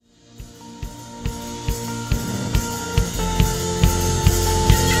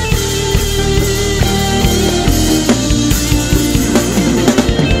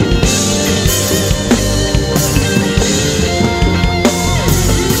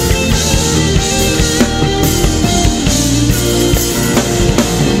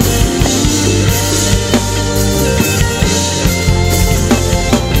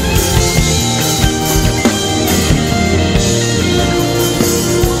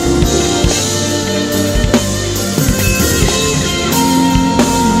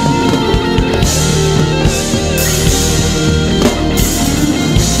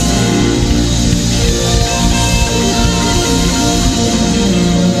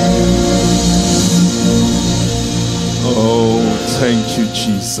you,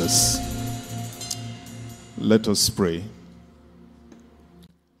 Jesus. Let us pray.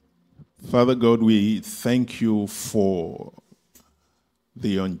 Father God, we thank you for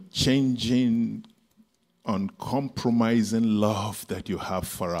the unchanging, uncompromising love that you have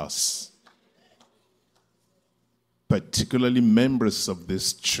for us, particularly members of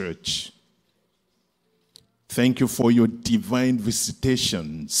this church. Thank you for your divine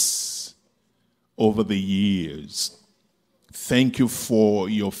visitations over the years. Thank you for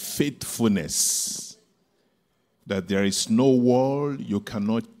your faithfulness, that there is no wall you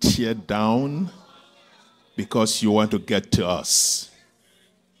cannot tear down because you want to get to us.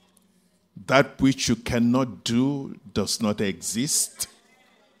 That which you cannot do does not exist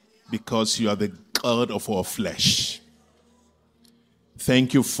because you are the God of our flesh.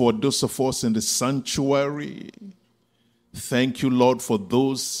 Thank you for those of us in the sanctuary. Thank you, Lord, for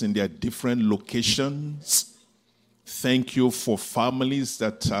those in their different locations. Thank you for families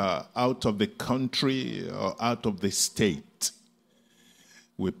that are out of the country or out of the state.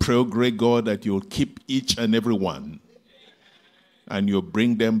 We pray, oh great God, that you'll keep each and every one and you'll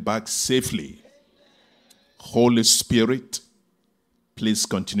bring them back safely. Holy Spirit, please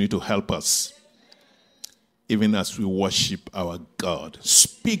continue to help us, even as we worship our God.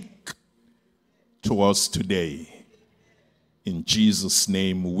 Speak to us today. In Jesus'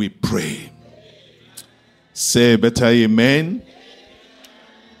 name we pray. Say better amen.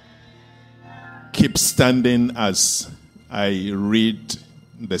 Keep standing as I read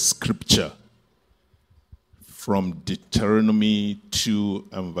the scripture from Deuteronomy 2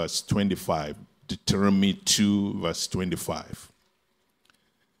 and verse 25. Deuteronomy 2 verse 25.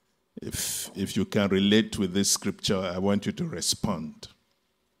 If you can relate with this scripture, I want you to respond.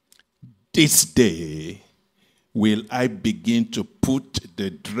 This day will I begin to put the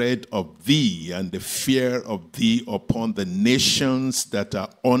dread of thee and the fear of thee upon the nations that are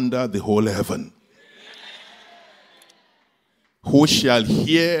under the whole heaven. Who shall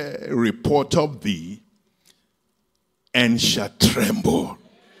hear report of thee and shall tremble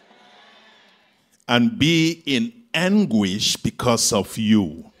and be in anguish because of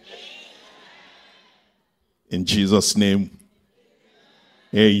you. In Jesus' name,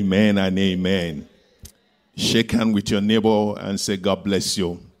 amen and amen. Shake hand with your neighbor and say, God bless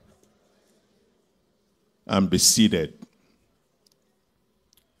you. And be seated.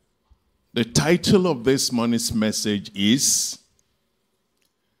 The title of this morning's message is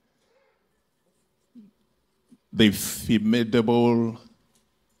The Formidable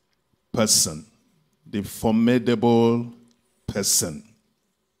Person. The Formidable Person.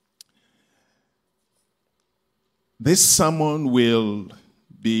 This sermon will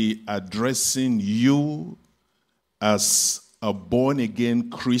be addressing you as a born-again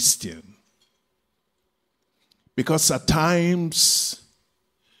Christian. Because at times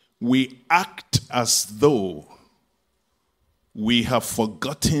we act as though we have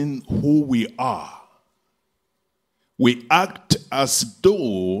forgotten who we are. We act as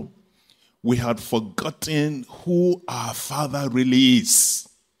though we had forgotten who our Father really is.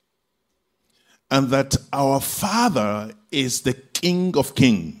 And that our Father is the King of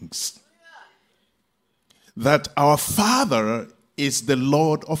Kings. That our Father is the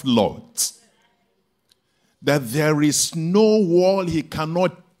Lord of Lords. That there is no wall he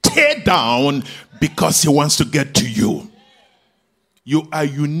cannot tear down because he wants to get to you. You are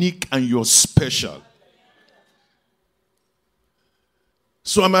unique and you're special.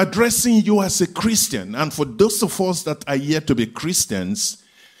 So I'm addressing you as a Christian. And for those of us that are yet to be Christians,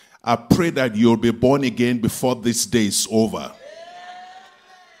 I pray that you'll be born again before this day is over.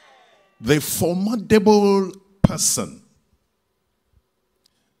 The formidable person.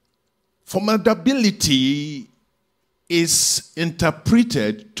 Formidability is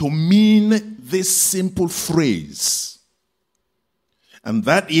interpreted to mean this simple phrase. And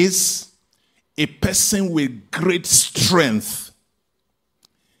that is a person with great strength.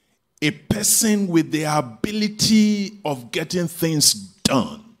 A person with the ability of getting things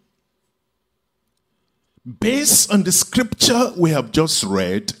done. Based on the scripture we have just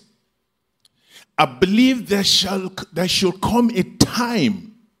read, I believe there should come a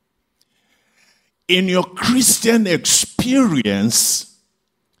time in your Christian experience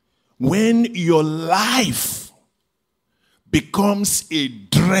when your life becomes a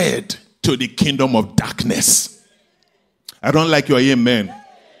dread to the kingdom of darkness. I don't like your amen.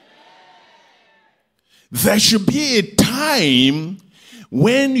 There should be a time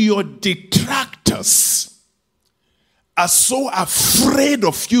when your detractors are so afraid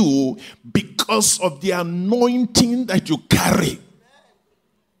of you because of the anointing that you carry.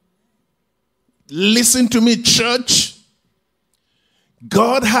 Listen to me, church.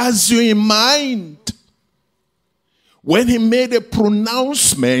 God has you in mind. When he made a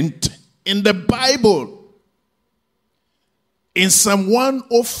pronouncement in the Bible, in Psalm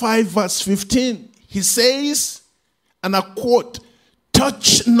 105 verse 15, he says, and I quote,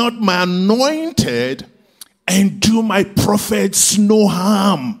 "Touch not my anointed and do my prophets no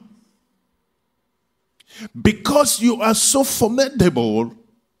harm." Because you are so formidable,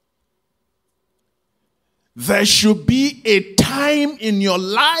 there should be a time in your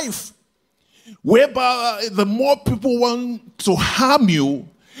life whereby the more people want to harm you,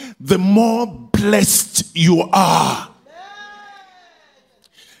 the more blessed you are.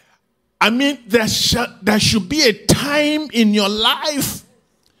 I mean, there should be a time in your life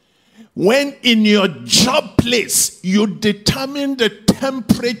when in your job place you determine the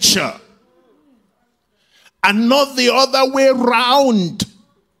temperature and not the other way around.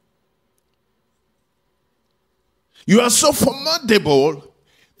 You are so formidable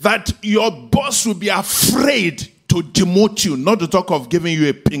that your boss will be afraid to demote you, not to talk of giving you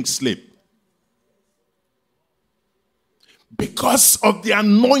a pink slip. Because of the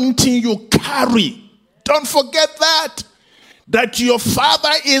anointing you carry. Don't forget that your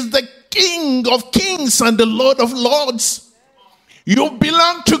Father is the King of kings and the Lord of lords. You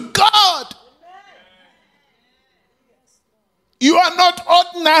belong to God. You are not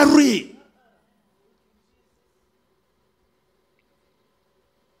ordinary.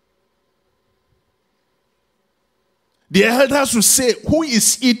 The elders will say, "Who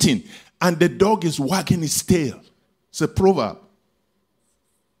is eating?" And the dog is wagging his tail. It's a proverb.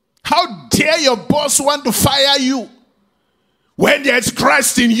 How dare your boss want to fire you when there is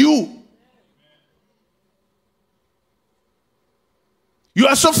Christ in you? You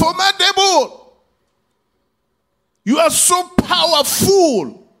are so formidable. You are so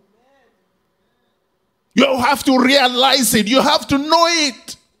powerful. You have to realize it. You have to know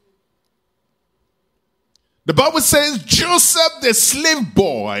it. The Bible says Joseph, the slave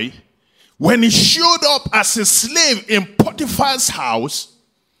boy, when he showed up as a slave in Potiphar's house,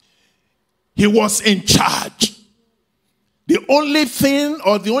 he was in charge. The only thing,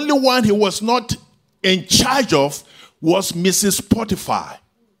 or the only one he was not in charge of, was Mrs. Potiphar.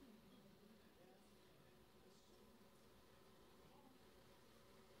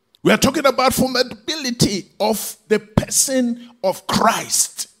 We are talking about formidability of the person of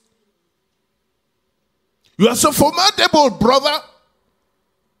Christ. You are so formidable, brother.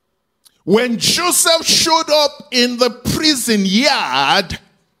 When Joseph showed up in the prison yard,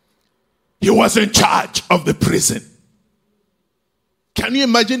 he was in charge of the prison. Can you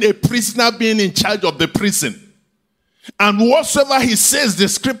imagine a prisoner being in charge of the prison? And whatsoever he says, the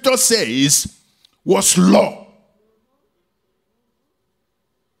scripture says, was law.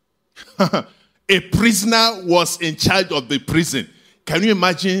 A prisoner was in charge of the prison. Can you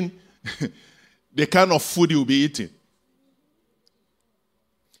imagine the kind of food he will be eating?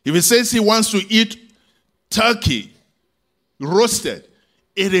 If he says he wants to eat turkey roasted,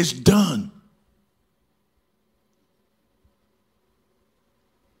 it is done.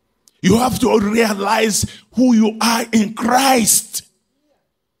 You have to realize who you are in Christ.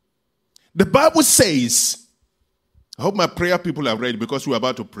 The Bible says, I hope my prayer people are ready because we're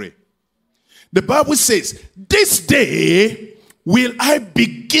about to pray. The Bible says, "This day will I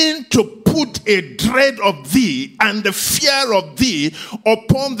begin to put a dread of thee and the fear of thee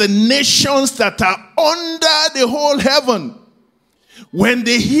upon the nations that are under the whole heaven. When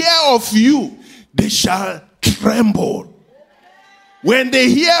they hear of you, they shall tremble. When they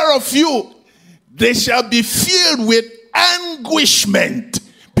hear of you, they shall be filled with anguishment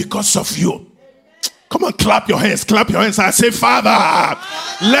because of you." Come on, clap your hands. Clap your hands. I say, "Father,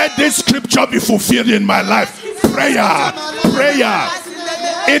 let this scripture be fulfilled in my life." Prayer. Prayer.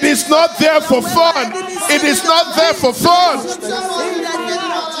 It is not there for fun. It is not there for fun.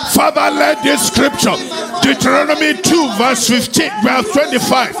 Father, let this scripture, Deuteronomy 2 verse 15, verse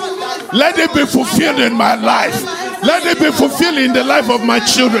 25, let it be fulfilled in my life. Let it be fulfilled in the life of my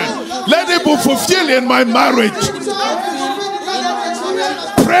children. Let it be fulfilled in my marriage.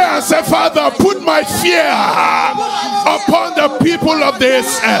 Pray and say, "Father, put my fear upon the people of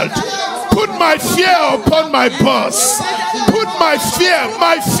this earth. Put my fear upon my boss. Put my fear.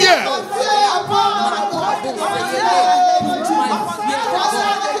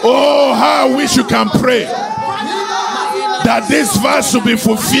 Oh, how I wish you can pray that this verse will be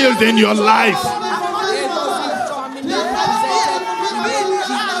fulfilled in your life.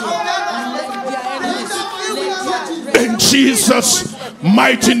 In Jesus'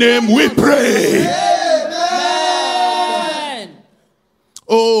 mighty name we pray. Amen.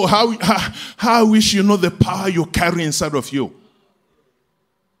 Oh, how I wish you know the power you carry inside of you.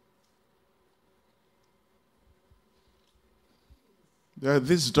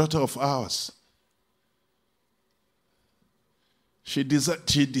 This daughter of ours, she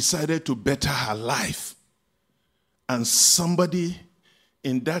decided to better her life. And somebody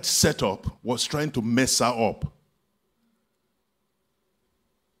in that setup was trying to mess her up.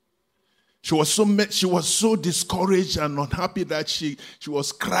 She was so discouraged and unhappy that she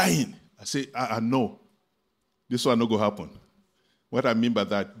was crying. I said, no, this will not go happen. What I mean by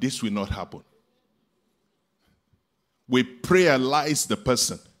that, this will not happen. We prayerlize the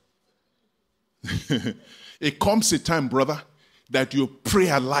person. It comes a time, brother, that you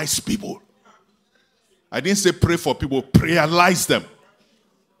prayerlize people. I didn't say pray for people, prayerlize them.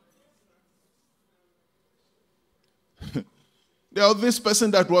 There was this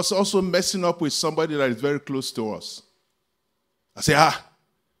person that was also messing up with somebody that is very close to us. I said,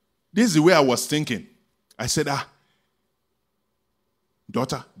 this is the way I was thinking. I said,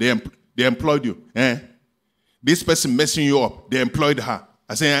 daughter, they employed you. This person messing you up, they employed her.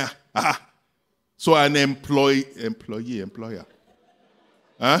 I said, so an employer.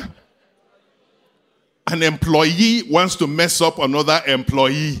 An employee wants to mess up another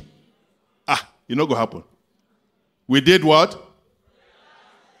employee. It's not going to happen. We did what?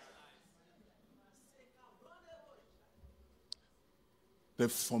 The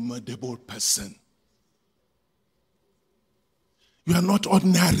formidable person. You are not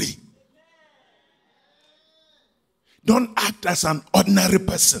ordinary. Don't act as an ordinary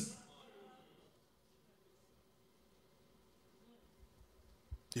person.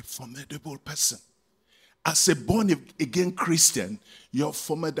 A formidable person. As a born-again Christian, your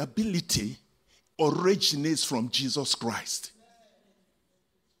formidability originates from Jesus Christ.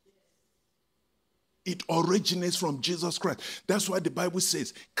 It originates from Jesus Christ. That's why the Bible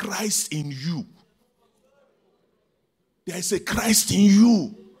says, Christ in you. There is a Christ in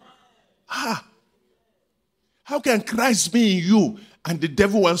you. How can Christ be in you and the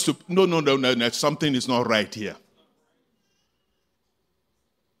devil wants to... No, something is not right here.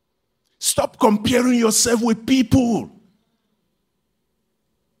 Stop comparing yourself with people.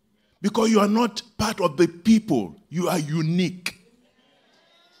 Because you are not part of the people. You are unique.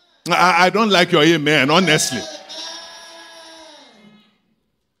 I don't like your amen, honestly.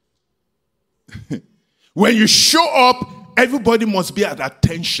 When you show up, everybody must be at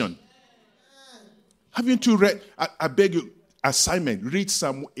attention. Haven't you read? I beg you, assignment, read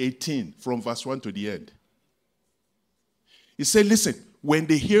Psalm 18 from verse 1 to the end. He said, listen, when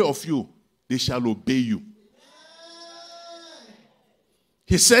they hear of you, they shall obey you.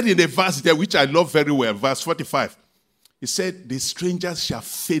 He said in a verse there, which I love very well, verse 45. He said, the strangers shall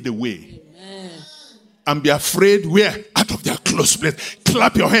fade away. Amen. And be afraid where? Out of their close place.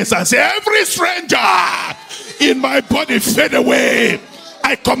 Clap your hands and say, every stranger in my body fade away.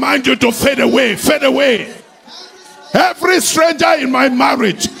 I command you to fade away, fade away. Every stranger in my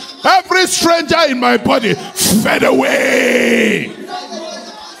marriage, every stranger in my body, fade away.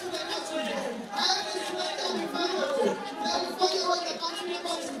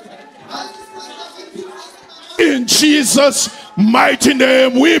 In Jesus' mighty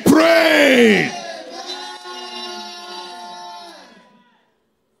name we pray.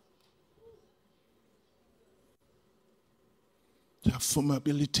 Their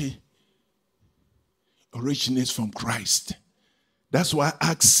formability originates from Christ. That's why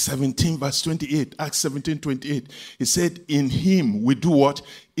Acts 17 verse 28, Acts 17, 28, he said, in him we do what?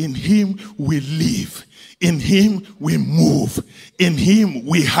 In him we live. In him we move. In him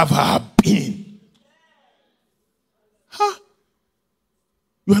we have our being.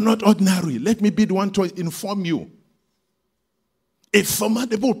 You are not ordinary. Let me be the one to inform you. A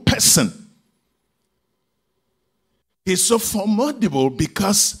formidable person. He's so formidable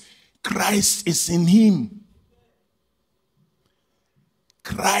because Christ is in him.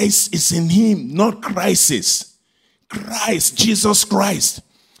 Christ is in him, not crisis. Christ, Jesus Christ,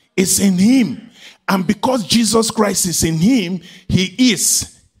 is in him. And because Jesus Christ is in him, he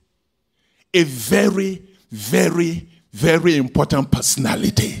is a very, very, very important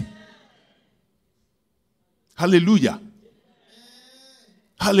personality. Hallelujah.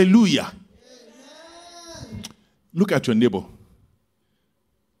 Hallelujah. Look at your neighbor.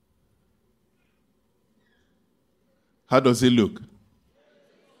 How does he look?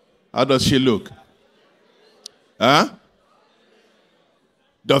 How does she look?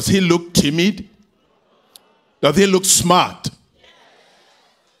 Does he look timid? Does he look smart?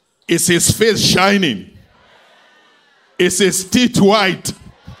 Is his face shining? Is his teeth white?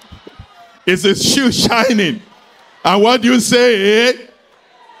 Is his shoe shining? And what do you say?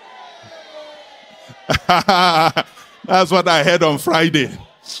 That's what I heard on Friday.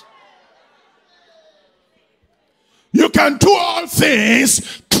 You can can do all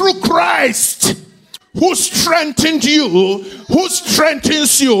things through Christ, who strengthens you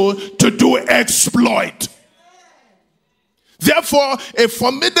to do exploit. Therefore, a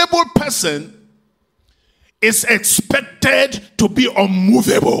formidable person is expected to be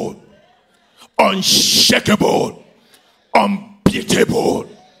unmovable, unshakable, unbeatable.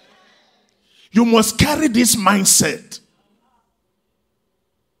 You must carry this mindset.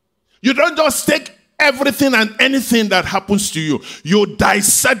 You don't just take everything and anything that happens to you. You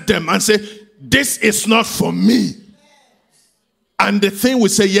dissect them and say, this is not for me. And the thing will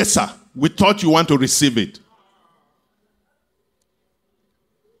say, yes, sir. We thought you want to receive it.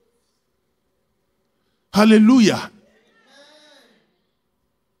 Hallelujah.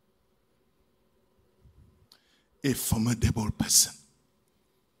 A formidable person.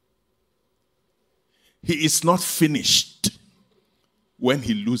 He is not finished when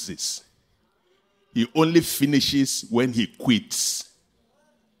he loses. He only finishes when he quits.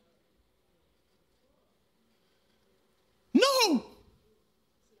 No.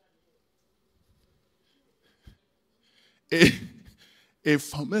 A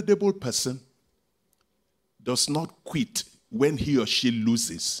formidable person does not quit when he or she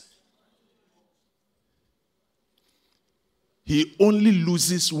loses. He only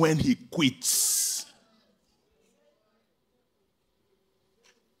loses when he quits.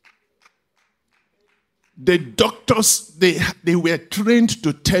 The doctors, they were trained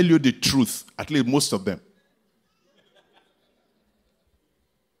to tell you the truth, at least most of them.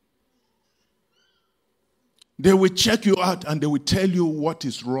 They will check you out and they will tell you what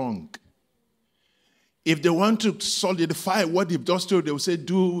is wrong. If they want to solidify what they've just told, they will say,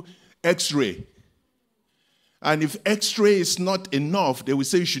 do X-ray. And if X-ray is not enough, they will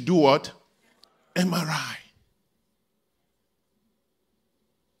say you should do what? MRI.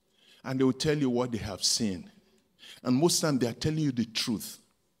 And they will tell you what they have seen. And most of the time they are telling you the truth.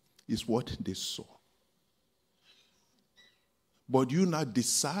 Is what they saw. But you now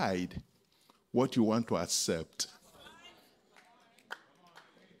decide what you want to accept.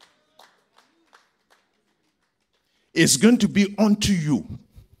 It's going to be unto you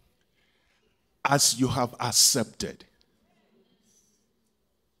as you have accepted.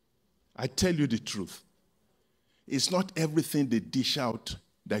 I tell you the truth. It's not everything they dish out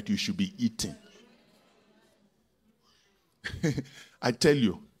that you should be eating. I tell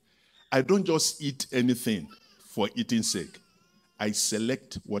you, I don't just eat anything for eating's sake. I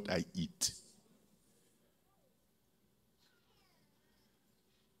select what I eat.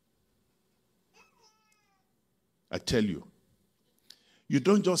 I tell you, you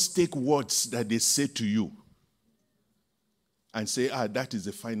don't just take words that they say to you and say, that is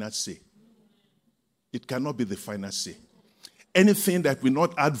the final say. It cannot be the final say. Anything that will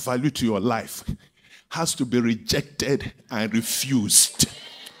not add value to your life has to be rejected and refused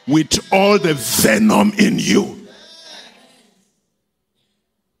with all the venom in you.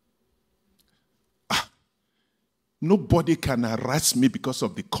 Nobody can harass me because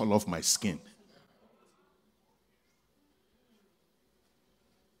of the color of my skin.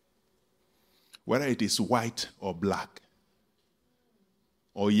 Whether it is white or black,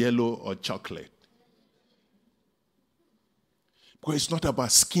 or yellow or chocolate. Because it's not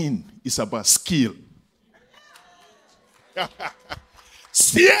about skin, it's about skill.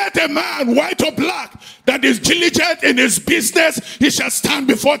 See the man, white or black, that is diligent in his business, he shall stand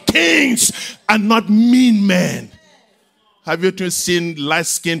before kings and not mean men. Have you seen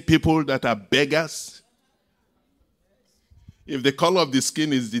light-skinned people that are beggars? If the color of the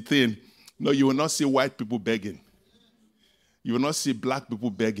skin is the thing, no, you will not see white people begging. You will not see black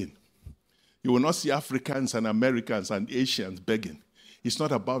people begging. You will not see Africans and Americans and Asians begging. It's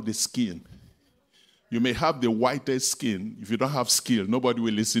not about the skin. You may have the whitest skin. If you don't have skill, nobody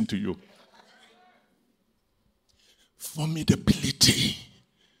will listen to you. Formidability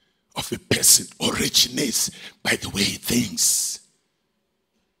of a person originates by the way he thinks.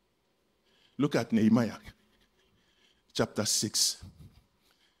 Look at Nehemiah, chapter 6.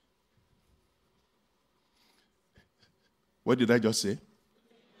 What did I just say?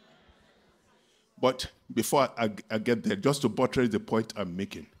 But before I get there, just to buttress the point I'm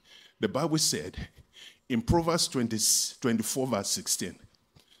making, the Bible said in Proverbs 24, verse 16,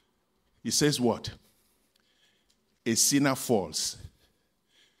 it says what? A sinner falls.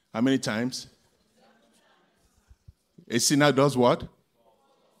 How many times? A sinner does what?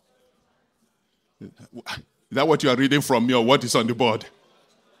 Is that what you are reading from me or what is on the board?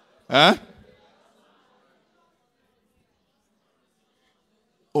 Huh?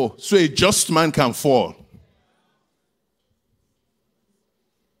 Oh, so a just man can fall.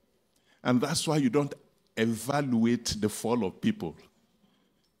 And that's why you don't evaluate the fall of people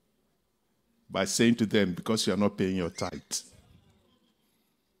by saying to them, because you are not paying your tithe.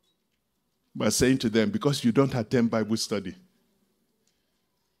 By saying to them, because you don't attend Bible study.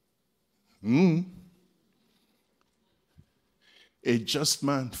 A just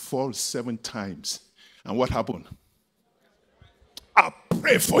man falls 7 times. And what happened? I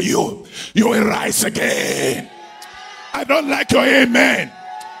pray for you. You will rise again. I don't like your amen.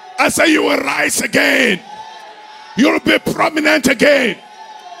 I say you will rise again. You'll be prominent again.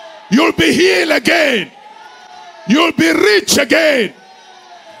 You'll be healed again. You'll be rich again.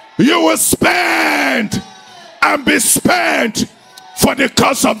 You will spend and be spent for the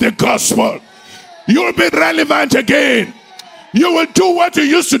cause of the gospel. You'll be relevant again. You will do what you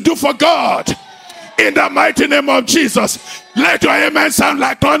used to do for God. In the mighty name of Jesus. Let your amen sound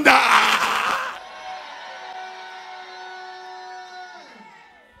like thunder.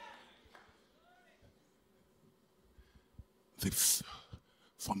 The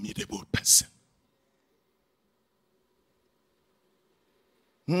formidable person.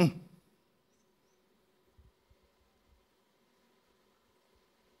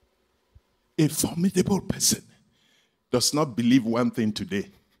 A formidable person does not believe one thing today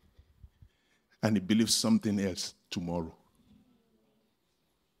and he believes something else tomorrow.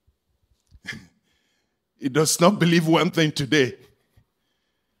 He does not believe one thing today.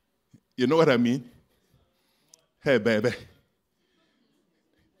 You know what I mean? Hey, baby.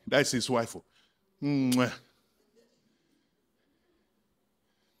 That's his wife. I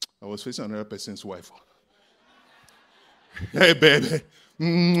was facing another person's wife. Hey, baby.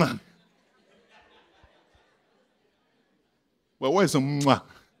 Well, what is a mwah?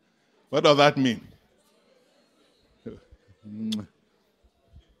 What does that mean?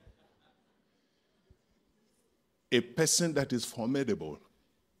 A person that is formidable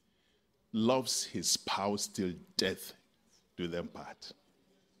loves his spouse till death do them part.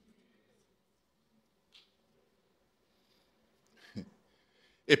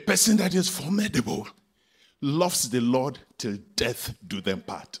 A person that is formidable loves the Lord till death do them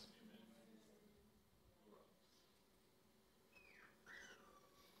part.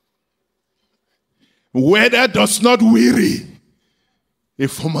 Weather does not weary a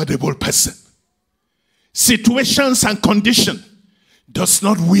formidable person. Situations and condition does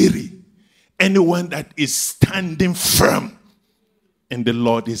not weary anyone that is standing firm in the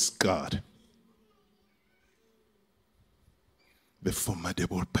Lord is God. The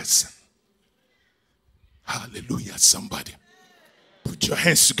formidable person. Hallelujah, somebody. Put your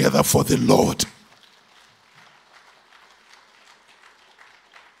hands together for the Lord.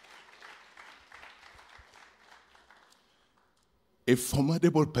 A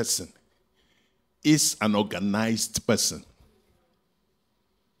formidable person is an organized person.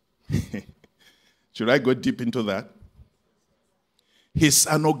 Should I go deep into that? He's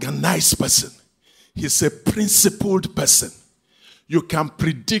an organized person. He's a principled person. You can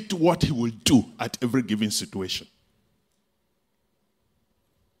predict what he will do at every given situation.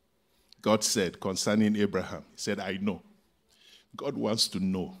 God said concerning Abraham, he said, I know. God wants to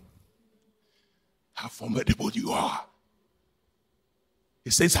know how formidable you are. He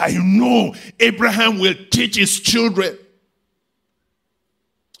says, I know Abraham will teach his children.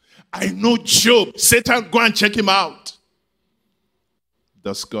 I know Job. Satan, go and check him out.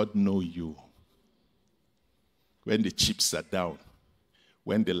 Does God know you? When the chips are down,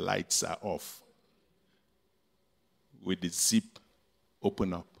 when the lights are off, will the zip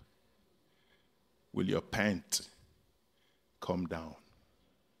open up? Will your pant come down?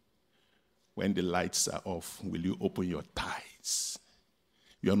 When the lights are off, will you open your ties?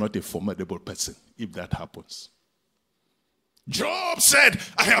 You're not a formidable person if that happens. Job said,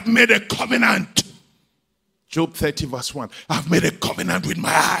 I have made a covenant. Job 30 verse 1. I've made a covenant with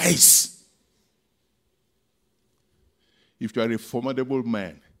my eyes. If you are a formidable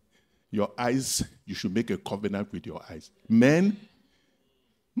man, your eyes, you should make a covenant with your eyes. Men,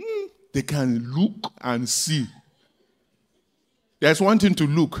 they can look and see. There's one thing to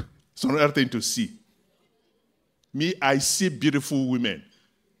look, it's another thing to see. Me, I see beautiful women.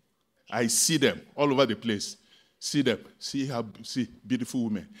 I see them all over the place. See them. See beautiful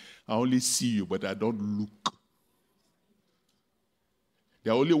women. I only see you, but I don't look.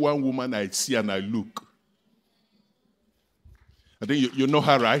 There's only one woman I see and I look. I think you know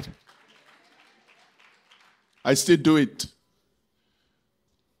her, right? I still do it.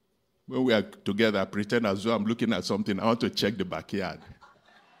 When we are together, I pretend as though I'm looking at something. I want to check the backyard.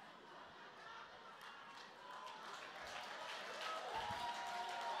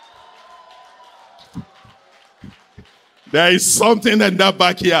 There is something in that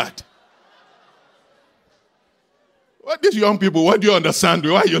backyard. These young people, what do you understand?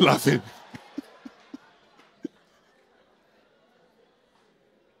 Why are you laughing?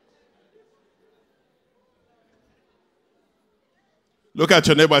 Look at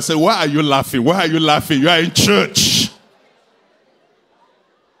your neighbor and say, why are you laughing? Why are you laughing? You are in church.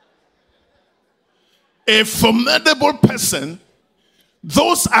 A formidable person,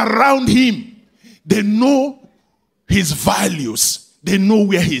 those around him, they know his values. They know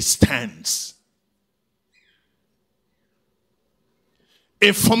where he stands.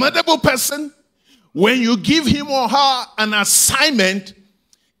 A formidable person, when you give him or her an assignment,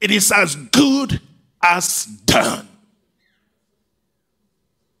 it is as good as done.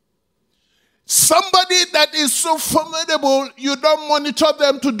 Somebody that is so formidable, you don't monitor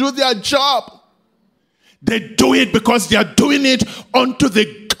them to do their job. They do it because they are doing it unto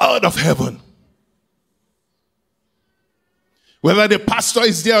the God of heaven. Whether the pastor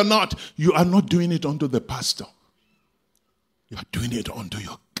is there or not, you are not doing it unto the pastor. You are doing it unto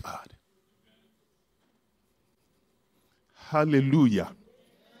your God. Hallelujah.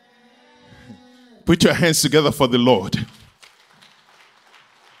 Put your hands together for the Lord.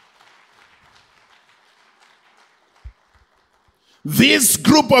 This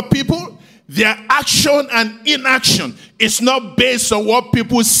group of people, their action and inaction is not based on what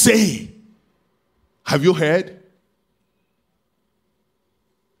people say. Have you heard?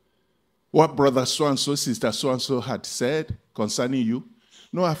 What brother so-and-so, sister so-and-so had said concerning you?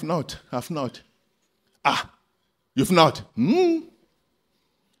 No, I've not. I've not. You've not?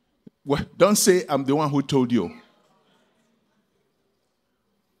 Well, don't say I'm the one who told you.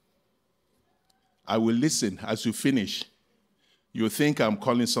 I will listen as you finish. You think I'm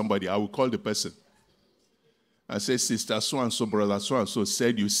calling somebody, I will call the person. I say, sister so-and-so, brother so-and-so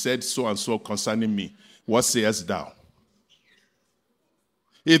said you said so-and-so concerning me. What sayest thou?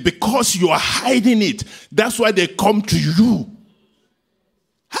 It's because you are hiding it. That's why they come to you.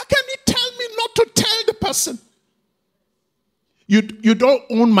 How can you tell me not to tell the person? You don't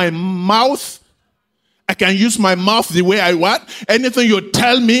own my mouth. I can use my mouth the way I want. Anything you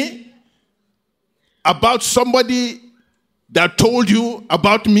tell me about somebody that told you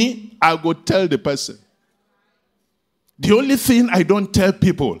about me, I'll go tell the person. The only thing I don't tell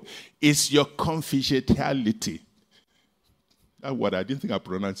people is your confidentiality. That word, I didn't think I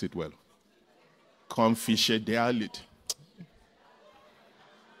pronounced it well. Confidentiality.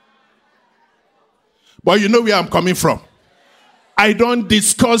 But you know where I'm coming from. I don't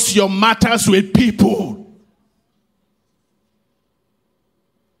discuss your matters with people.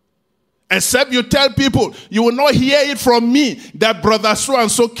 Except you tell people, you will not hear it from me that brother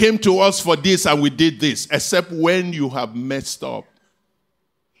so-and-so came to us for this and we did this. Except when you have messed up.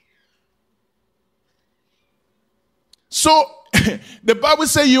 So, the Bible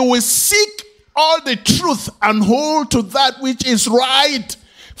says you will seek all the truth and hold to that which is right.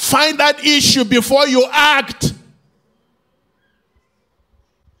 Find that issue before you act.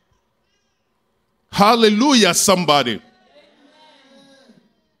 Hallelujah, somebody.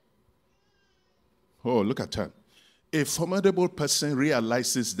 Oh, look at that. A formidable person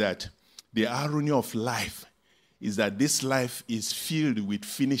realizes that the irony of life is that this life is filled with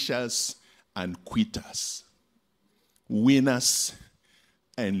finishers and quitters, winners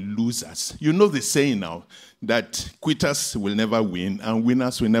and losers. You know the saying now that quitters will never win and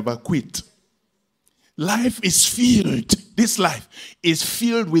winners will never quit. Life is filled, this life is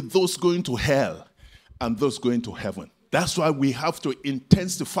filled with those going to hell and those going to heaven. That's why we have to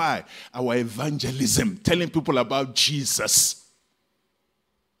intensify our evangelism, telling people about Jesus.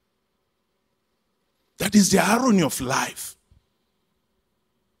 That is the irony of life.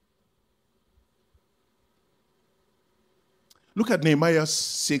 Look at Nehemiah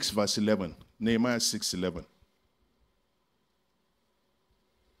 6 verse 11. Nehemiah 6:11.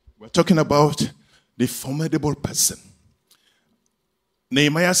 We're talking about the formidable person.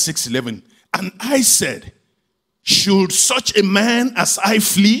 Nehemiah 6:11. And I said, should such a man as I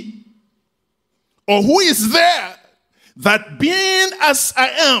flee? Or who is there that being as I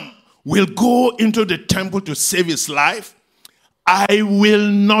am will go into the temple to save his life? I will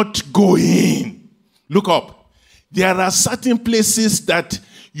not go in. Look up. There are certain places that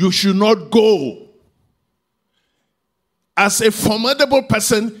you should not go. As a formidable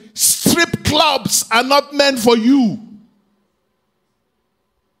person, strip clubs are not meant for you.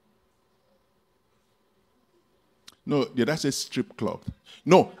 No, did I say strip club?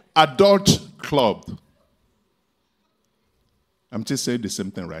 No, adult club. I'm just saying the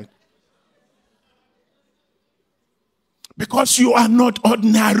same thing, right? Because you are not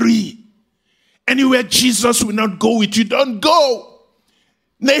ordinary. Anywhere Jesus will not go with you, don't go.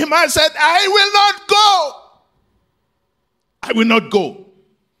 Nehemiah said, I will not go. I will not go.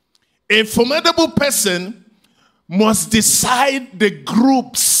 A formidable person must decide the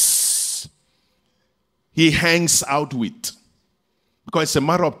groups he hangs out with. Because it's a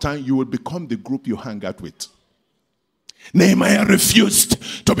matter of time you will become the group you hang out with. Nehemiah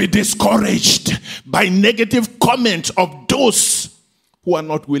refused to be discouraged by negative comments of those who are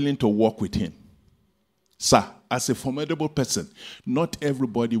not willing to walk with him. Sir, as a formidable person, not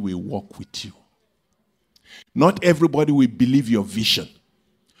everybody will walk with you. Not everybody will believe your vision.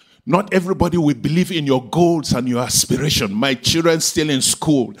 Not everybody will believe in your goals and your aspiration. My children still in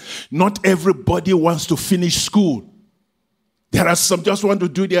school. Not everybody wants to finish school. There are some just want to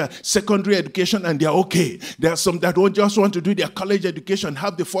do their secondary education and they're okay. There are some that just want to do their college education,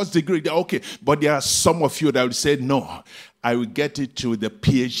 have the first degree, they're okay. But there are some of you that will say, no, I will get it to the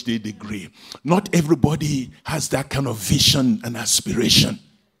PhD degree. Not everybody has that kind of vision and aspiration.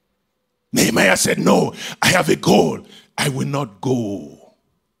 Nehemiah said, no, I have a goal. I will not go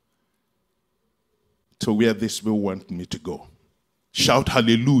to where this will want me to go. Shout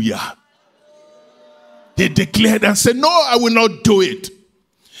hallelujah. He declared and said, no, I will not do it.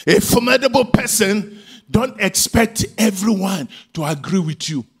 A formidable person, don't expect everyone to agree with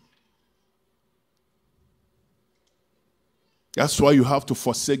you. That's why you have to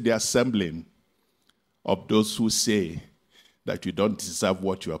forsake the assembling of those who say that you don't deserve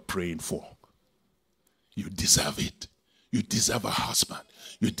what you are praying for. You deserve it. You deserve a husband.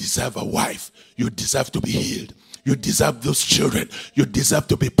 You deserve a wife. You deserve to be healed. You deserve those children. You deserve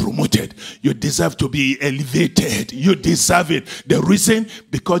to be promoted. You deserve to be elevated. You deserve it. The reason,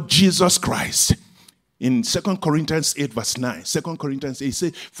 because Jesus Christ, in 2 Corinthians 8 verse 9, 2 Corinthians 8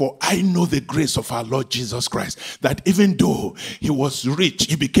 says, for I know the grace of our Lord Jesus Christ, that even though he was rich,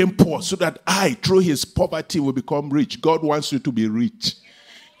 he became poor, so that I, through his poverty, will become rich. God wants you to be rich.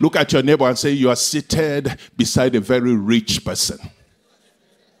 Look at your neighbor and say, you are seated beside a very rich person.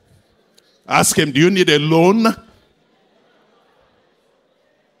 Ask him, do you need a loan?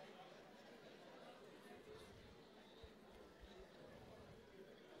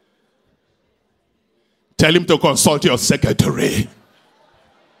 Tell him to consult your secretary.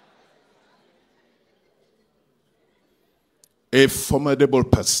 A formidable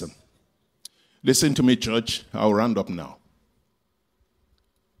person. Listen to me, church. I'll round up now.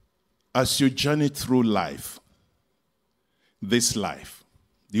 As you journey through life, this life,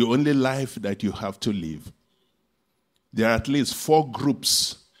 the only life that you have to live, there are at least 4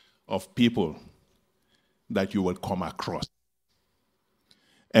 groups of people that you will come across.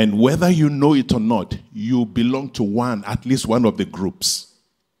 And whether you know it or not, you belong to at least one of the groups.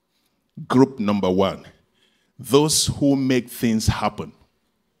 Group number 1, those who make things happen.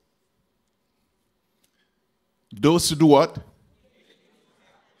 Those who do what?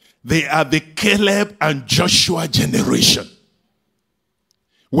 They are the Caleb and Joshua generation.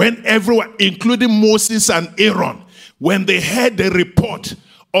 When everyone, including Moses and Aaron, when they heard the report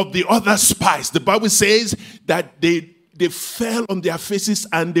of the other spies, the Bible says that they fell on their faces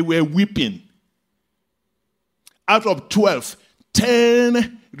and they were weeping. Out of 12,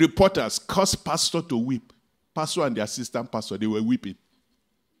 10 reporters caused pastor to weep. Pastor and the assistant pastor, they were weeping.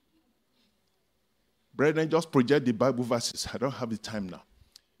 Brethren, just project the Bible verses. I don't have the time now.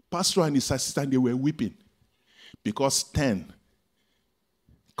 Pastor and his assistant, they were weeping because 10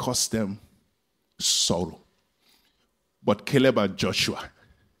 caused them sorrow. But Caleb and Joshua,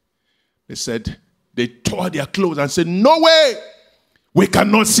 they said, they tore their clothes and said, no way, we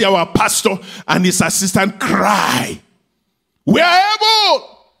cannot see our pastor and his assistant cry. We are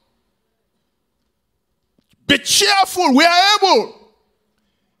able. Be cheerful, we are able.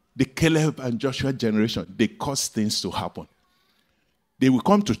 The Caleb and Joshua generation, they cause things to happen. They will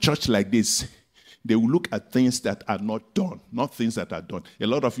come to church like this. They will look at things that are not done, not things that are done. A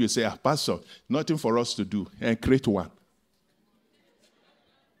lot of you say, pastor, nothing for us to do, and create one.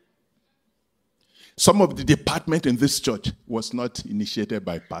 Some of the department in this church was not initiated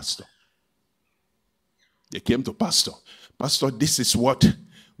by pastor. They came to pastor. Pastor, this is what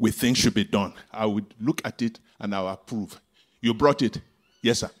we think should be done. I would look at it and I will approve. You brought it?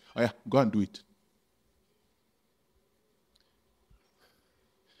 Yes, sir. Oh, yeah, go and do it.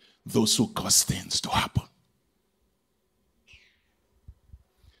 Those who cause things to happen.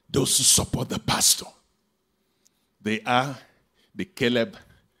 Those who support the pastor. They are the Caleb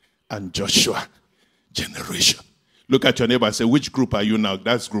and Joshua generation. Look at your neighbor and say, which group are you now?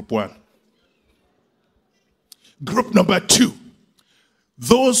 That's group 1. Group number 2.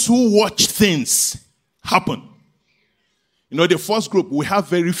 Those who watch things happen. You know, the first group, we have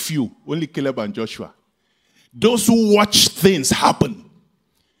very few. Only Caleb and Joshua. Those who watch things happen,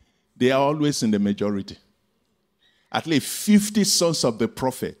 they are always in the majority. At least 50 sons of the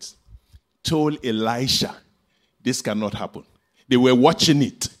prophets told Elisha, this cannot happen. They were watching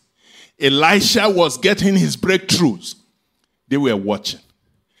it. Elisha was getting his breakthroughs. They were watching.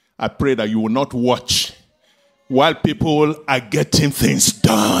 I pray that you will not watch while people are getting things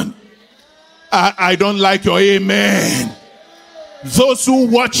done. I don't like your amen. Those who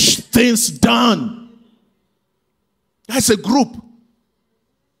watch things done, that's a group.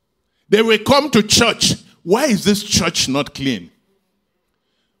 They will come to church. Why is this church not clean?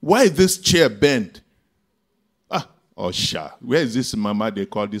 Why is this chair bent? Osha. Where is this mama? They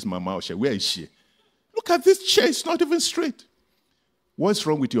call this mama Osha. Where is she? Look at this chair. It's not even straight. What's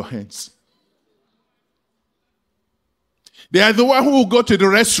wrong with your hands? They are the one who will go to the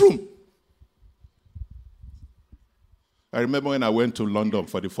restroom. I remember when I went to London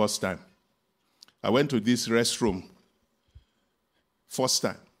for the first time. I went to this restroom first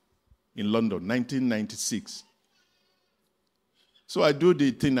time in London, 1996. So I do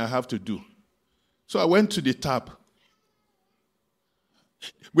the thing I have to do. So I went to the tap.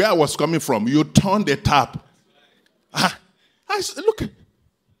 Where I was coming from, you turn the tap. I said, look.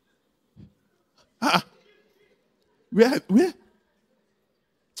 Where?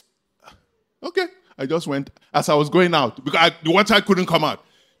 Okay. I just went, as I was going out, because the water couldn't come out.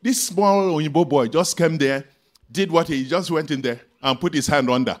 This small Oyinbo boy just came there, did what he just went in there and put his hand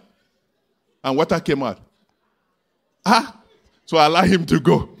under. And water came out. So I allowed him to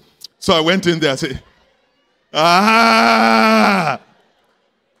go. So I went in there and said,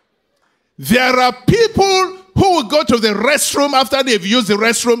 There are people who will go to the restroom after they've used the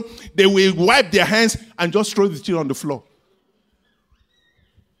restroom. They will wipe their hands and just throw the thing on the floor.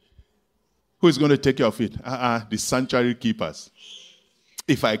 Who is going to take care of it? The sanctuary keepers.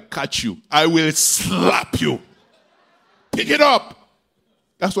 If I catch you, I will slap you. Pick it up.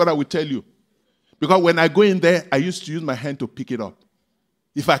 That's what I will tell you. Because when I go in there, I used to use my hand to pick it up.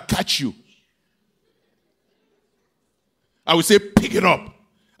 If I catch you, I will say, pick it up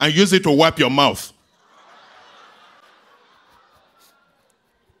and use it to wipe your mouth.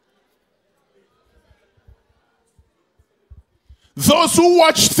 Those who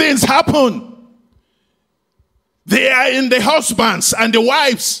watch things happen, they are in the husbands and the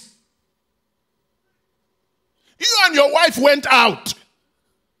wives. You and your wife went out.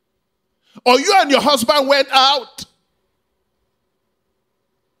 Or you and your husband went out.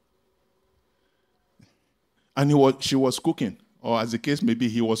 And she was cooking. Or as the case may be,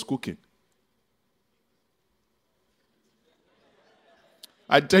 he was cooking.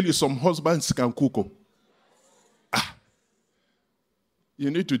 I tell you, some husbands can cook. You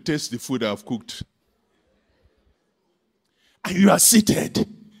need to taste the food I've cooked. And you are seated.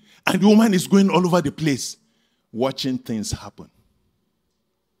 And the woman is going all over the place, watching things happen.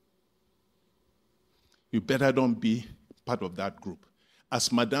 You better don't be part of that group.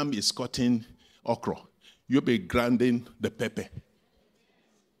 As Madame is cutting okra, you'll be grinding the pepper.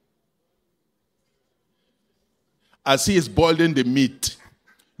 As he is boiling the meat,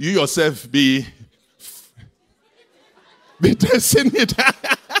 you yourself be tasting it.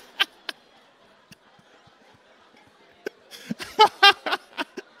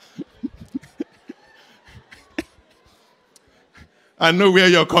 I know where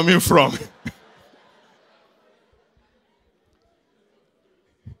you're coming from.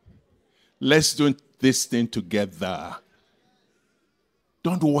 Let's do this thing together.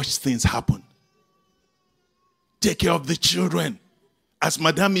 Don't watch things happen. Take care of the children. As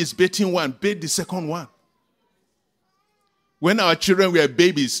Madame is bathing one, bathe the second one. When our children were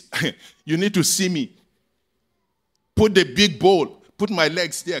babies, you need to see me. Put the big bowl. Put my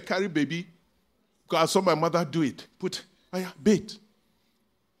legs there. Carry baby. Because I saw my mother do it. Bathe.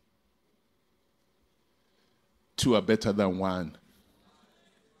 Two are better than one.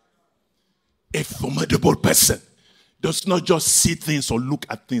 A formidable person does not just see things or look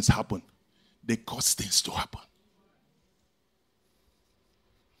at things happen. They cause things to happen.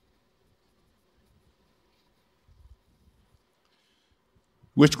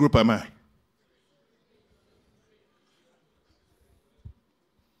 Which group am I?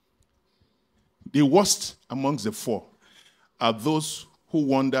 The worst amongst the four are those who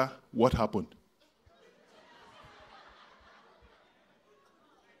wonder what happened.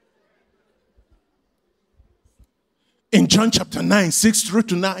 In John chapter 9, 6 through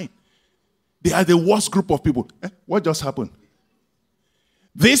to 9, they are the worst group of people. What just happened?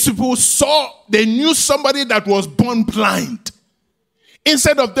 These people they knew somebody that was born blind.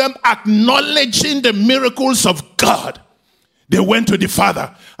 Instead of them acknowledging the miracles of God, they went to the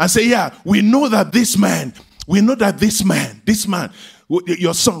father and said, we know that this man,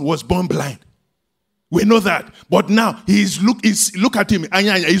 your son was born blind. We know that. But now, look at him.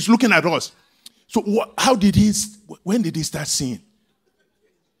 He's looking at us. So when did he start seeing?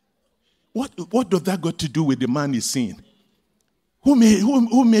 What does that got to do with the man he's seeing? Who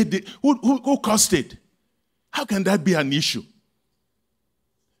made it? Who caused it? How can that be an issue?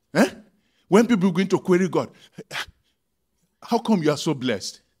 When people are going to query God, how come you are so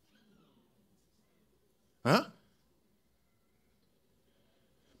blessed?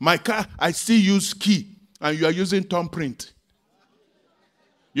 My car, I still use key, and you are using thumbprint.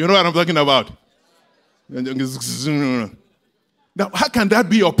 You know what I'm talking about? Now, how can that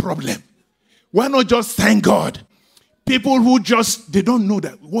be your problem? Why not just thank God? People who they don't know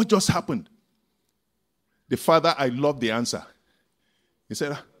that what just happened. The father, I love the answer. He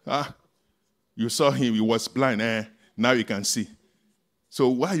said, you saw him, he was blind. Now you can see. So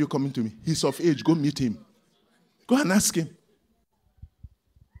why are you coming to me? He's of age. Go meet him. Go and ask him.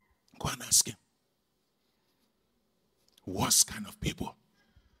 Go and ask him. Worst kind of people.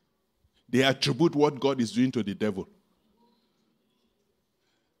 They attribute what God is doing to the devil.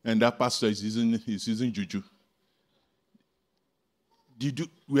 And that pastor is using juju.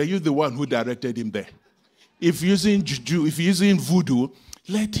 Were you the one who directed him there? If using juju, if using voodoo,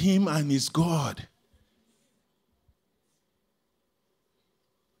 let him and his God.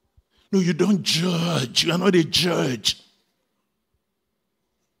 No, you don't judge. You are not a judge.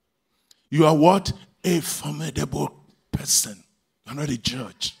 You are what? A formidable person. You are not a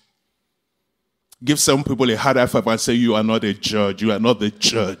judge. Give some people a hard high five and say, you are not a judge. You are not the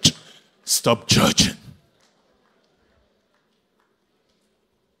judge. Stop judging.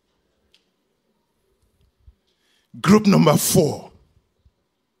 Group number 4.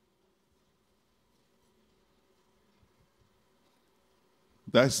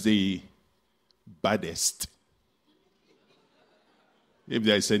 That's the baddest. If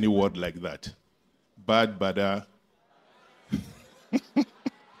there is any word like that. Bad, badder.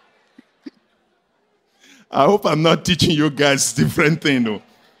 I hope I'm not teaching you guys different thing though.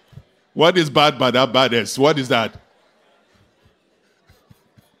 What is bad, badder, baddest? What is that?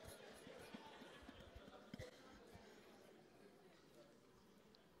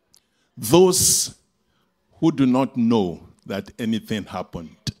 Those who do not know that anything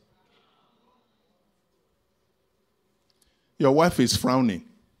happened. Your wife is frowning.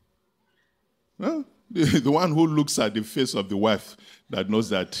 Well, the one who looks at the face of the wife that knows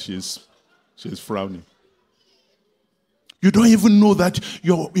that she's frowning. You don't even know that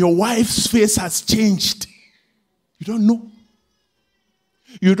your wife's face has changed. You don't know.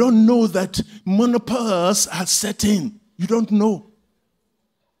 You don't know that menopause has set in. You don't know.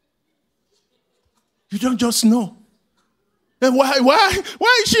 You don't just know. And why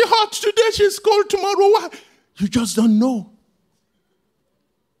is she hot today? She's cold tomorrow. Why? You just don't know.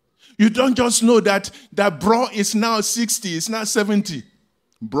 You don't just know that bro is now 60, it's now 70.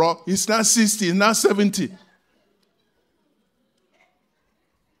 Bro, it's now 60, it's now 70.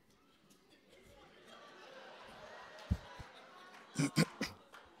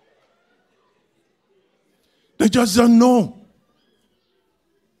 They just don't know.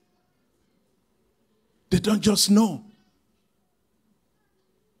 They don't just know.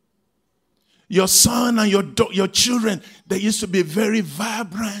 Your son and your children, they used to be very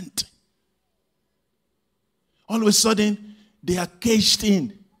vibrant. All of a sudden, they are caged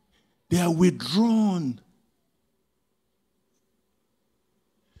in. They are withdrawn.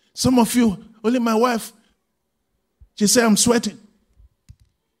 Some of you, only my wife, she said, I'm sweating.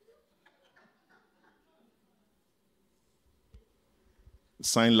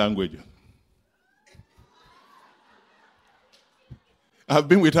 Sign language. I've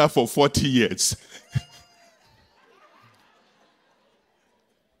been with her for 40 years.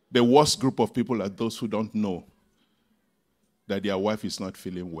 The worst group of people are those who don't know that their wife is not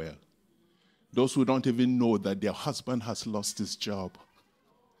feeling well. Those who don't even know that their husband has lost his job.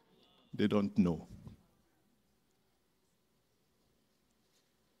 They don't know.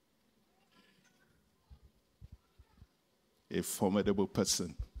 A formidable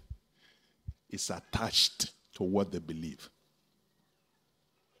person is attached to what they believe.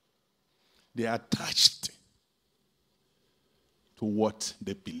 They are attached to what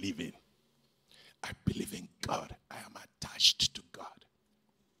they believe in. I believe in God. I am attached to God.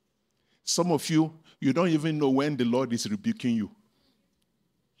 Some of you, you don't even know when the Lord is rebuking you.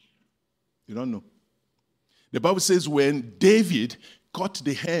 You don't know. The Bible says when David caught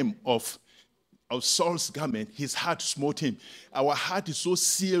the hem of Saul's garment, his heart smote him. Our heart is so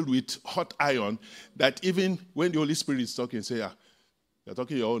sealed with hot iron that even when the Holy Spirit is talking, say, you're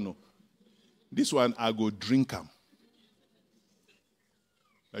talking your own. No. This one, I go drink them.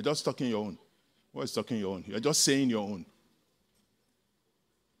 You're just talking your own. What's talking your own? You're just saying your own.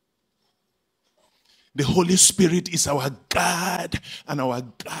 The Holy Spirit is our God and our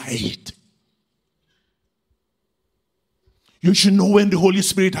guide. You should know when the Holy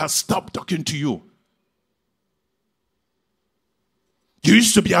Spirit has stopped talking to you. You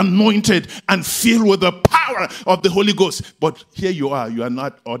used to be anointed and filled with the power of the Holy Ghost. But here you are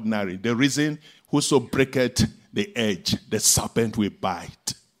not ordinary. The reason, whoso breaketh the edge, the serpent will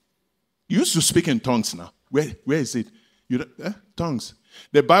bite. You used to speak in tongues now. Where is it? Tongues.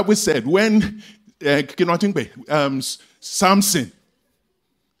 The Bible said when Samson,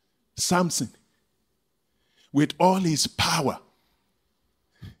 with all his power,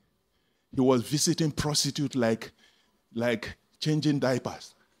 he was visiting prostitutes like changing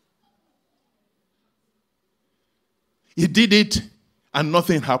diapers. He did it and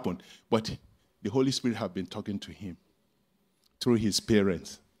nothing happened. But the Holy Spirit had been talking to him through his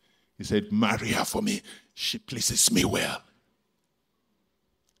parents. He said, marry her for me. She pleases me well.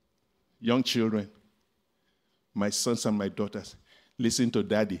 Young children, my sons and my daughters, listen to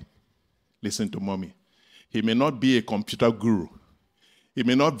daddy. Listen to mommy. He may not be a computer guru. He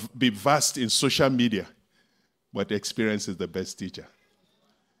may not be vast in social media, but experience is the best teacher.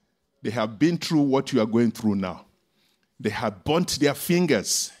 They have been through what you are going through now. They have burnt their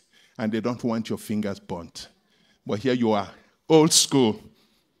fingers, and they don't want your fingers burnt. But here you are, old school.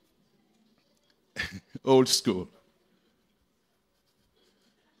 Old school.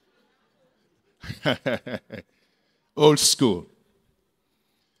 Old school.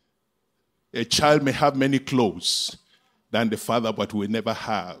 A child may have many clothes than the father, but will never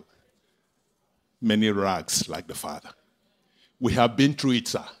have many rags like the father. We have been through it,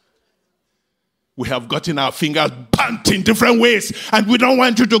 sir. We have gotten our fingers burnt in different ways, and we don't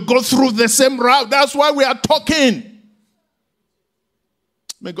want you to go through the same route. That's why we are talking.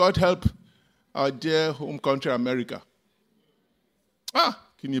 May God help our dear home country, America.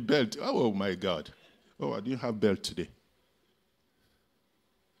 Can you belt? Oh, my God. Oh, I didn't have belt today.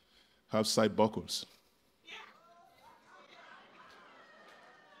 Have side buckles.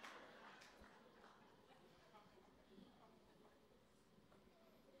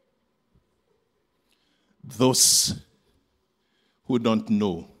 Those who don't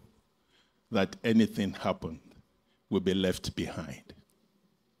know that anything happened will be left behind.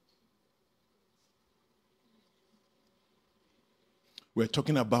 We're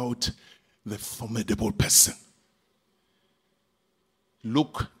talking about the formidable person.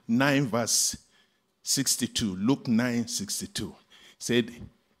 Luke 9 verse 62. Luke 9:62 said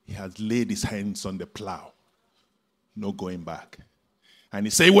he has laid his hands on the plow. No going back. And he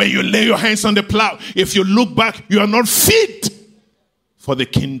said, when you lay your hands on the plow, if you look back, you are not fit for the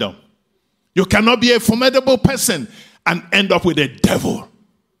kingdom. You cannot be a formidable person and end up with a devil.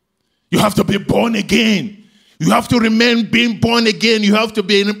 You have to be born again. You have to remain being born again. You have to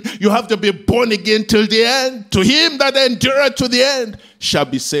be born again till the end. To him that endureth to the end shall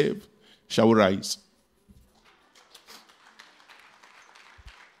be saved. Shall we rise?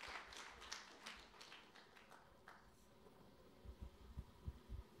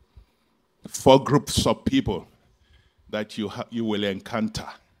 Four groups of people that you will encounter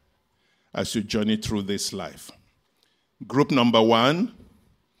as you journey through this life. Group number one,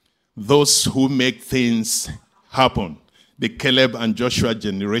 those who make things happen. The Caleb and Joshua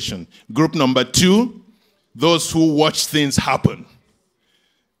generation. Group number two, those who watch things happen.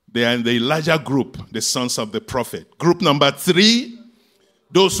 They are in the larger group, the sons of the prophet. Group number three,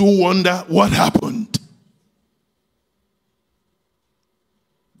 those who wonder what happened.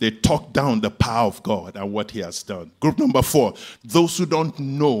 They talk down the power of God and what he has done. Group number four, those who don't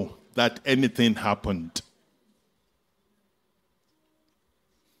know that anything happened.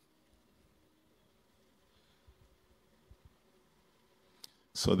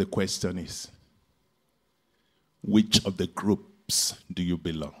 So the question is, which of the groups do you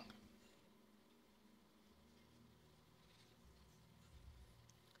belong?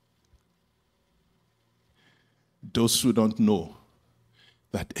 Those who don't know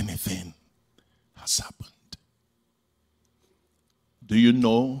that anything has happened. Do you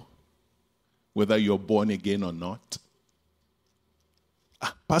know whether you're born again or not?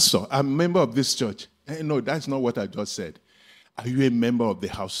 Pastor, I'm a member of this church. No, that's not what I just said. Are you a member of the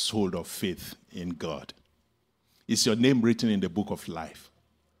household of faith in God? Is your name written in the book of life?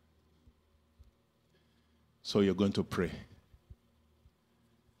 So you're going to pray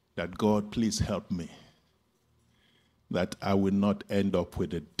that God, please help me, that I will not end up with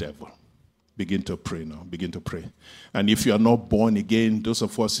the devil. Begin to pray now. Begin to pray. And if you are not born again, those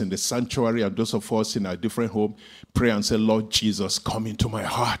of us in the sanctuary and those of us in our different home, pray and say, Lord Jesus, come into my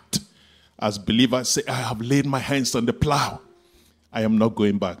heart. As believers, say, I have laid my hands on the plow. I am not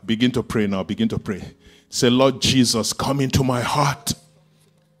going back. Begin to pray now. Begin to pray. Say, Lord Jesus, come into my heart.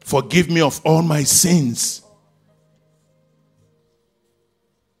 Forgive me of all my sins.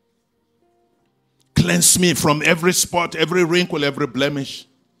 Cleanse me from every spot, every wrinkle, every blemish.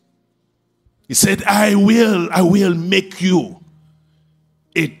 He said, I will make you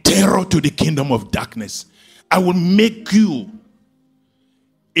a terror to the kingdom of darkness. I will make you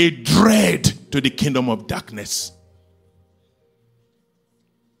a dread to the kingdom of darkness.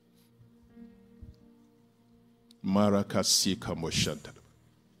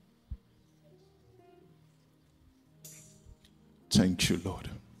 Thank you, Lord.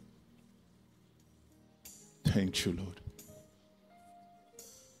 Thank you, Lord.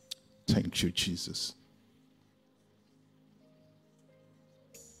 Thank you, Jesus.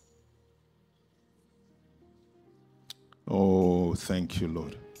 Oh, thank you,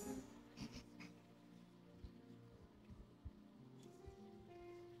 Lord.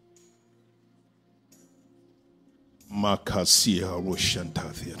 Makasia Roshanta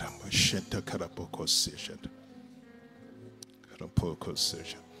Theodama Shenta Karapoko Session. Karapoko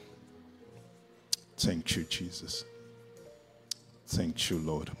Session. Thank you, Jesus. Thank you,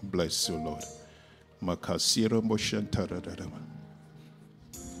 Lord. Bless you, Lord. Makasira Moshanta Radama.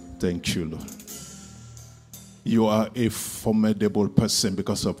 Thank you, Lord. You are a formidable person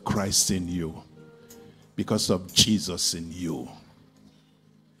because of Christ in you, because of Jesus in you.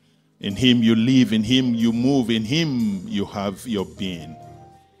 In him you live, in him you move, in him you have your being.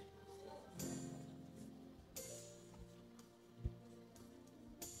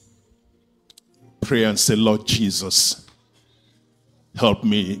 Pray and say, Lord Jesus, help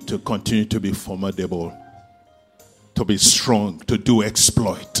me to continue to be formidable, to be strong, to do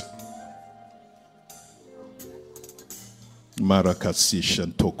exploit.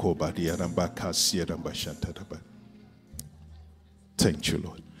 Thank you,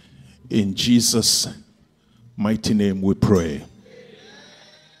 Lord. In Jesus' mighty name we pray.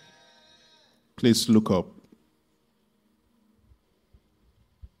 Please look up.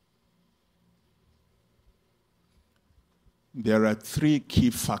 There are 3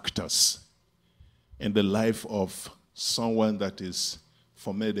 key factors in the life of someone that is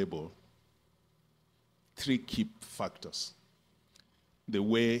formidable. 3 key factors. The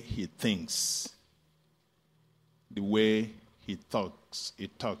way he thinks, the way he talks,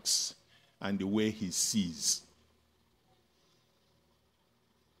 and the way he sees.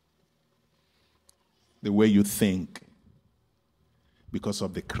 The way you think, because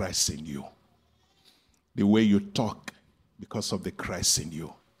of the Christ in you. The way you talk, because of the Christ in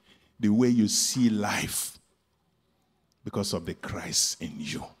you. The way you see life, because of the Christ in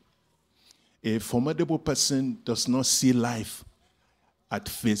you. A formidable person does not see life at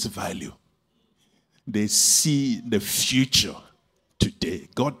face value. They see the future today.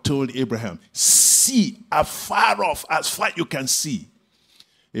 God told Abraham, see afar off, as far you can see.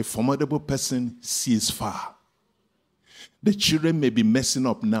 A formidable person sees far. The children may be messing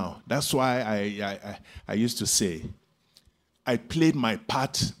up now. That's why I used to say, I played my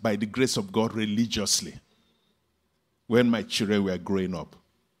part by the grace of God religiously when my children were growing up.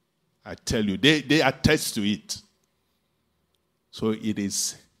 I tell you, they attest to it. So it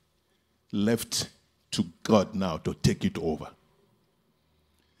is left to God now to take it over.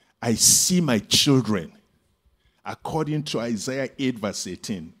 I see my children, according to Isaiah 8 verse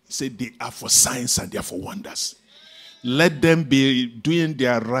 18, he said they are for signs and they are for wonders. Let them be doing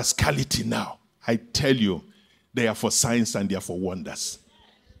their rascality now. I tell you, they are for signs and they are for wonders.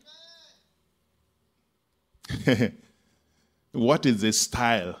 What is the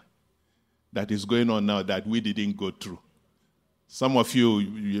style that is going on now that we didn't go through? Some of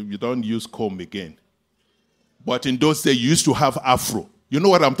you don't use comb again. But in those days, you used to have afro. You know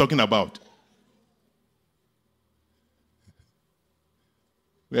what I'm talking about?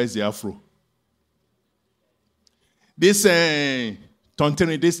 Where's the afro? This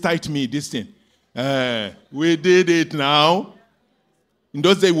tontering, this tight me, this thing. We did it now. In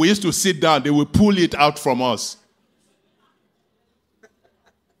those days, we used to sit down. They would pull it out from us.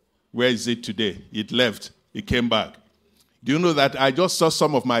 Where is it today? It left. It came back. Do you know that I just saw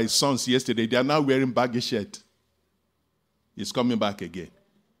some of my sons yesterday? They are now wearing baggy shirt. It's coming back again.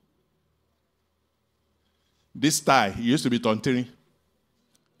 This tie, it used to be tontering.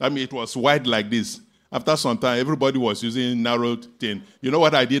 I mean, it was wide like this. After some time, everybody was using narrow thing. You know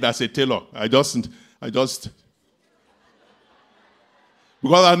what I did as a tailor? I just,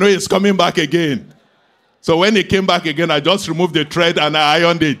 because I know it's coming back again. So when it came back again, I just removed the thread and I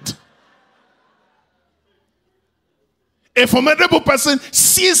ironed it. A formidable person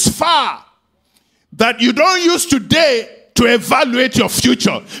sees far. that you don't use today to evaluate your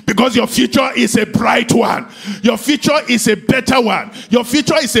future, because your future is a bright one. Your future is a better one. Your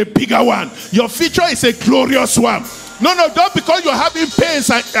future is a bigger one. Your future is a glorious one. No, don't, because you're having pains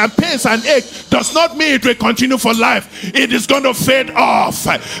and ache does not mean it will continue for life. It is going to fade off.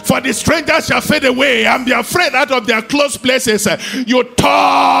 For the strangers shall fade away and be afraid out of their close places. You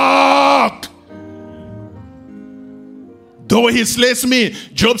talk. Though he slays me,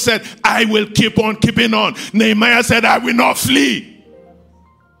 Job said, I will keep on keeping on. Nehemiah said, I will not flee.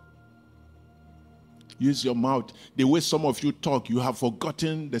 Use your mouth. The way some of you talk, you have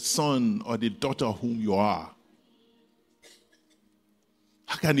forgotten the son or the daughter whom you are.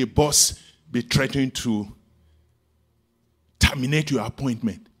 How can a boss be threatening to terminate your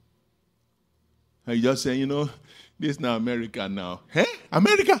appointment? And you just say, this is now America now. Hey,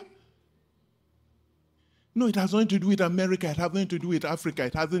 America? No, it has nothing to do with America. It has nothing to do with Africa.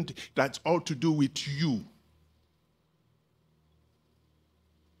 That's all to do with you.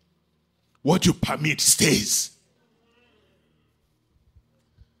 What you permit stays.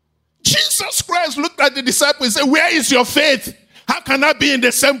 Jesus Christ looked at the disciples and said, where is your faith? How can I be in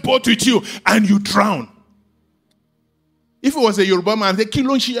the same boat with you and you drown? If it was a Yoruba man, they kill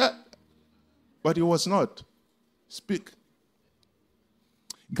Shia. But it was not. Speak.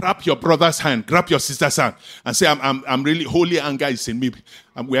 Grab your brother's hand, grab your sister's hand, and say, I'm really, holy anger is in me.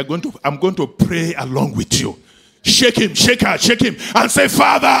 I'm going to pray along with you. Shake him, shake her, shake him, and say,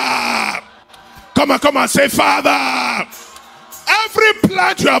 Father. Come on, say, Father. Every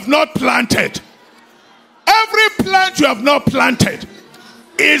plant you have not planted,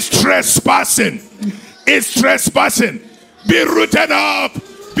 is trespassing. Be rooted up.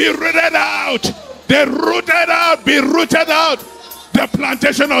 Be rooted out. Be rooted out. The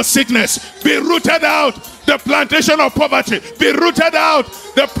plantation of sickness, be rooted out. The plantation of poverty, be rooted out.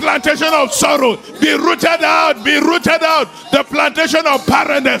 The plantation of sorrow, be rooted out. The plantation of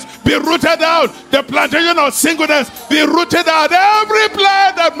barrenness, be rooted out. The plantation of singleness, be rooted out. Every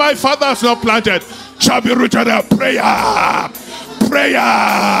plant that my father has not planted shall be rooted out. Prayer.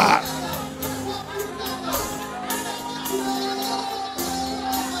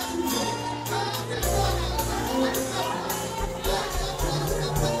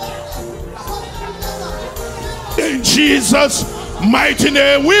 In Jesus' mighty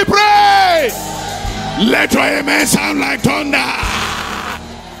name we pray. Let your amen sound like thunder.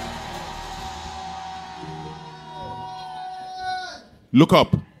 Look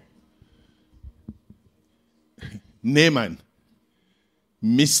up. Naaman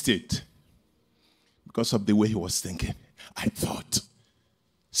missed it because of the way he was thinking. I thought.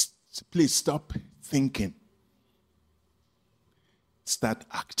 Please stop thinking. Start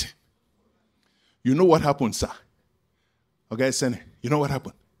acting. You know what happened, sir? Okay, son, you know what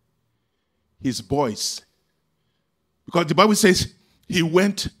happened? His boys, because the Bible says he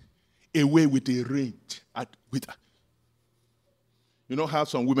went away with a rage. You know how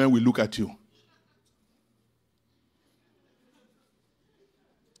some women will look at you?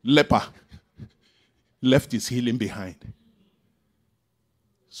 Leper left his healing behind.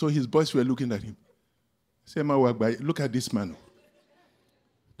 So his boys were looking at him. Say, look at this man.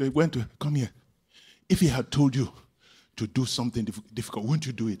 They went to, come here. If he had told you to do something difficult, wouldn't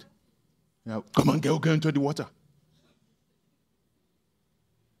you do it? Now, come on, go into the water.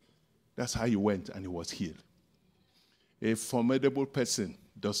 That's how he went and he was healed. A formidable person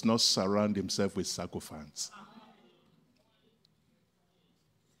does not surround himself with sycophants.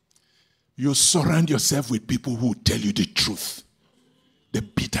 You surround yourself with people who tell you the truth, the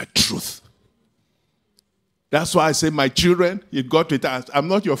bitter truth. That's why I say, my children, it got with us. I'm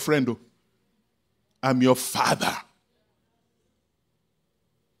not your friend, though. I'm your father.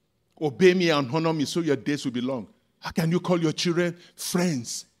 Obey me and honor me so your days will be long. How can you call your children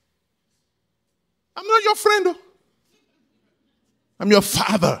friends? I'm not your friend, though. I'm your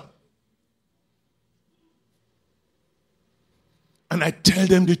father. And I tell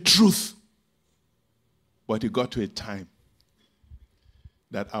them the truth. But it got to a time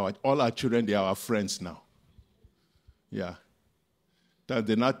that all our children, they are our friends now. Yeah. That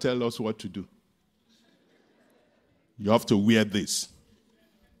they not tell us what to do. You have to wear this.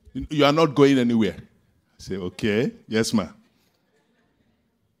 You are not going anywhere. I say, okay, yes, ma'am.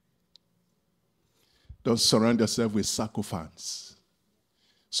 Don't surround yourself with sycophants.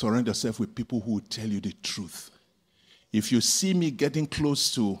 Surround yourself with people who will tell you the truth. If you see me getting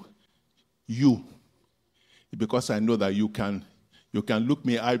close to you, because I know that you can look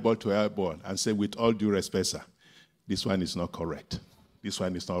me eyeball to eyeball and say, with all due respect, sir, this one is not correct. This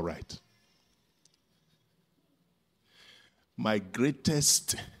one is not right. My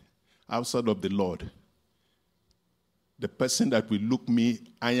greatest outside of the Lord, the person that will look me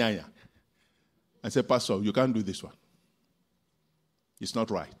and say, Pastor, you can't do this one. It's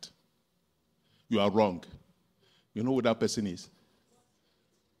not right. You are wrong. You know who that person is?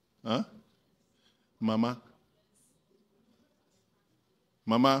 Huh? Mama?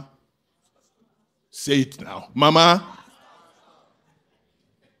 Mama? Say it now. Mama?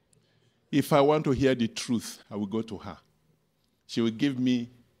 If I want to hear the truth, I will go to her. She will give me,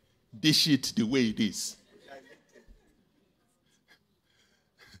 dish it the way it is.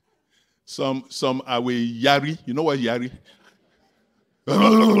 Some are with yari. You know what yari?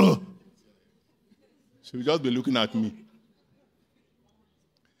 She will just be looking at me.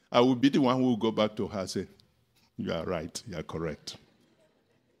 I will be the one who will go back to her and say, you are right, you are correct.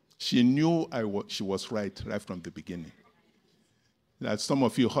 She knew she was right from the beginning. That some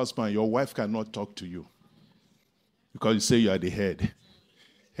of you husbands, your wife cannot talk to you because you say you are the head.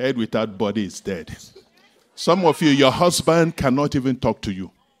 Head without body is dead. Some of you, your husband cannot even talk to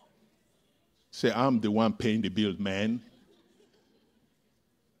you. Say, I'm the one paying the bill, man.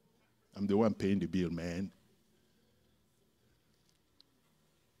 I'm the one paying the bill, man.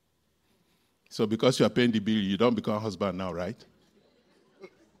 So because you are paying the bill, you don't become a husband now, right?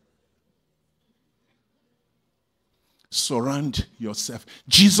 Surround yourself.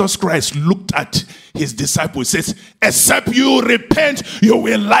 Jesus Christ looked at his disciples, says, except you repent, you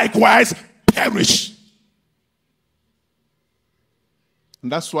will likewise perish.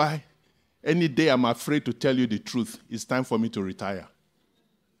 And that's why any day I'm afraid to tell you the truth, it's time for me to retire.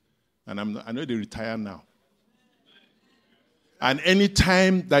 And I know they retire now. And any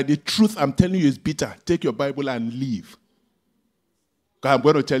time that the truth I'm telling you is bitter, take your Bible and leave. Because I'm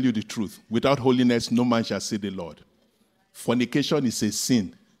going to tell you the truth. Without holiness, no man shall see the Lord. Fornication is a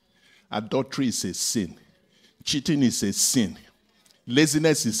sin. Adultery is a sin. Cheating is a sin.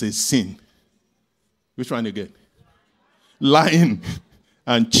 Laziness is a sin. Which one again? Lying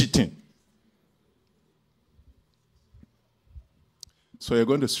and cheating. So you're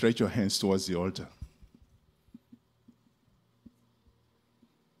going to stretch your hands towards the altar.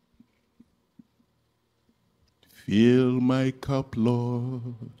 Fill my cup,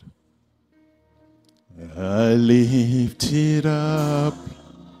 Lord. I lift it up.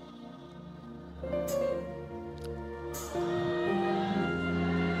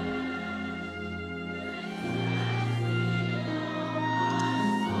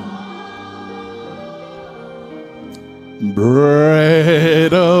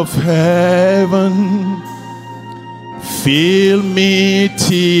 Bread of heaven, fill me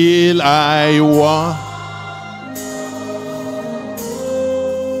till I want.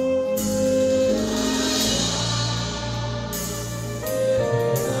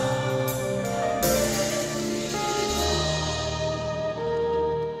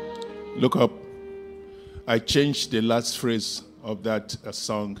 Look up. I changed the last phrase of that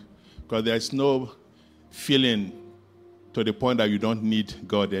song because there is no feeling to the point that you don't need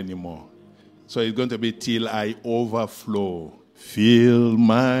God anymore. So it's going to be till I overflow. Fill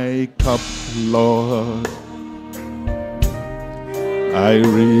my cup, Lord. I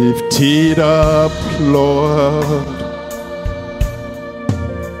lift it up, Lord.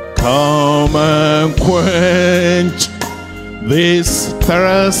 Come and quench this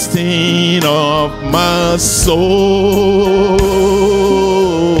thirsting of my soul.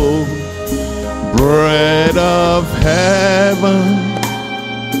 Bread of heaven,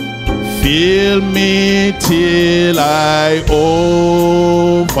 fill me till I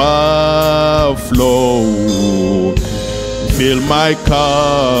overflow. Fill my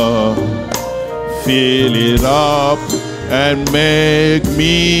cup, fill it up, and make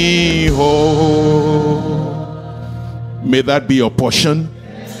me whole. May that be your portion.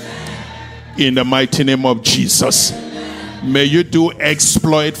 In the mighty name of Jesus. May you do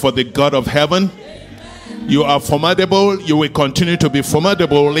exploit for the God of heaven. You are formidable. You will continue to be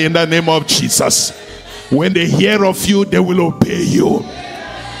formidable in the name of Jesus. When they hear of you, they will obey you.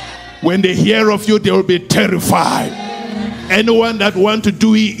 When they hear of you, they will be terrified. Anyone that wants to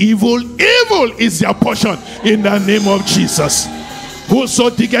do evil, evil is their portion in the name of Jesus. Whoso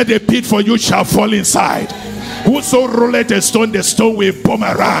diggeth a pit for you shall fall inside. Whoso rolleth a stone, the stone will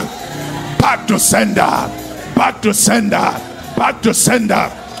boomerang. Back to sender. Back to sender. Back to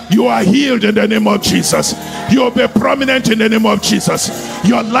sender. You are healed in the name of Jesus. You will be prominent in the name of Jesus.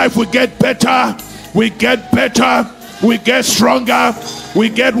 Your life will get better. We get better. We get stronger. We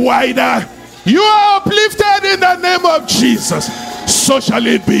get wider. You are uplifted in the name of Jesus. So shall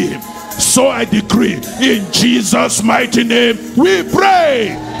it be. So I decree. In Jesus' mighty name we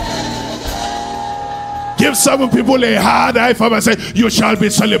pray. Give 7 people a hard high five and say, you shall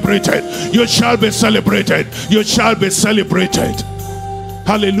be celebrated. You shall be celebrated. You shall be celebrated.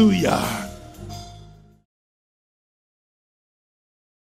 Hallelujah.